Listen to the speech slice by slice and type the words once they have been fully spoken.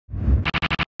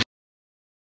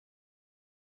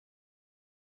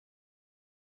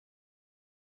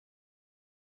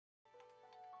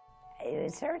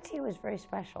Sarah T was very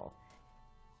special.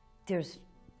 There's,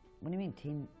 what do you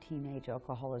mean teenage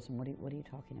alcoholism? What are you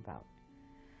talking about?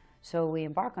 So we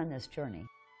embark on this journey.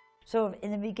 So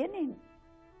in the beginning,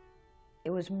 it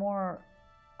was more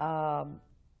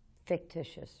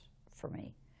fictitious for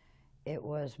me. It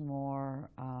was more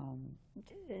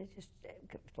just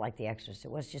like The Exorcist.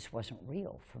 It just wasn't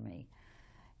real for me.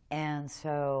 And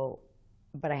so,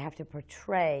 but I have to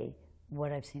portray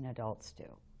what I've seen adults do.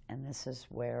 And this is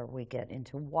where we get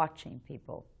into watching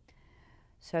people.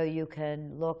 So you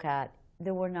can look at,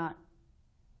 there were not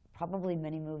probably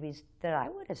many movies that I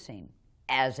would have seen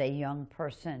as a young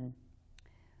person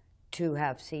to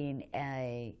have seen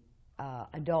a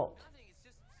adult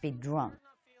be drunk.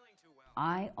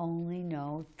 I only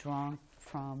know drunk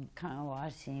from kind of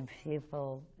watching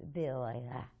people be like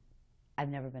that. I've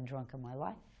never been drunk in my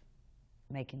life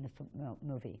making the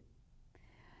movie.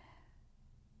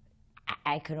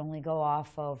 I could only go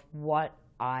off of what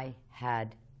I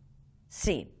had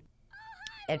seen.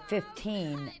 At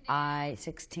 16,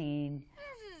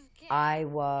 I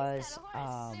was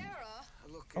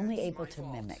only able to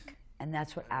mimic, and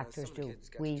that's what actors do.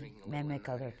 We mimic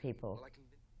other people.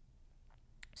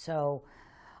 So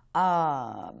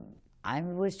I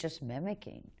was just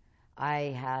mimicking.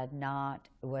 I had not,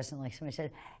 it wasn't like somebody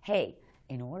said, hey,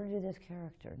 in order to do this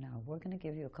character, now we're going to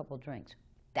give you a couple drinks.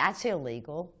 That's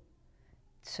illegal.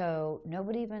 So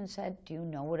nobody even said, do you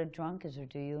know what a drunk is, or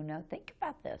do you know? Think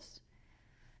about this.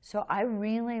 So I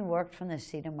really worked from the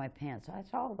seat of my pants.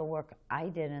 That's all the work I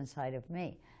did inside of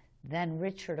me. Then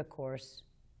Richard, of course,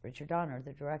 Richard Donner,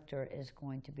 the director, is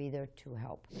going to be there to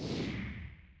help.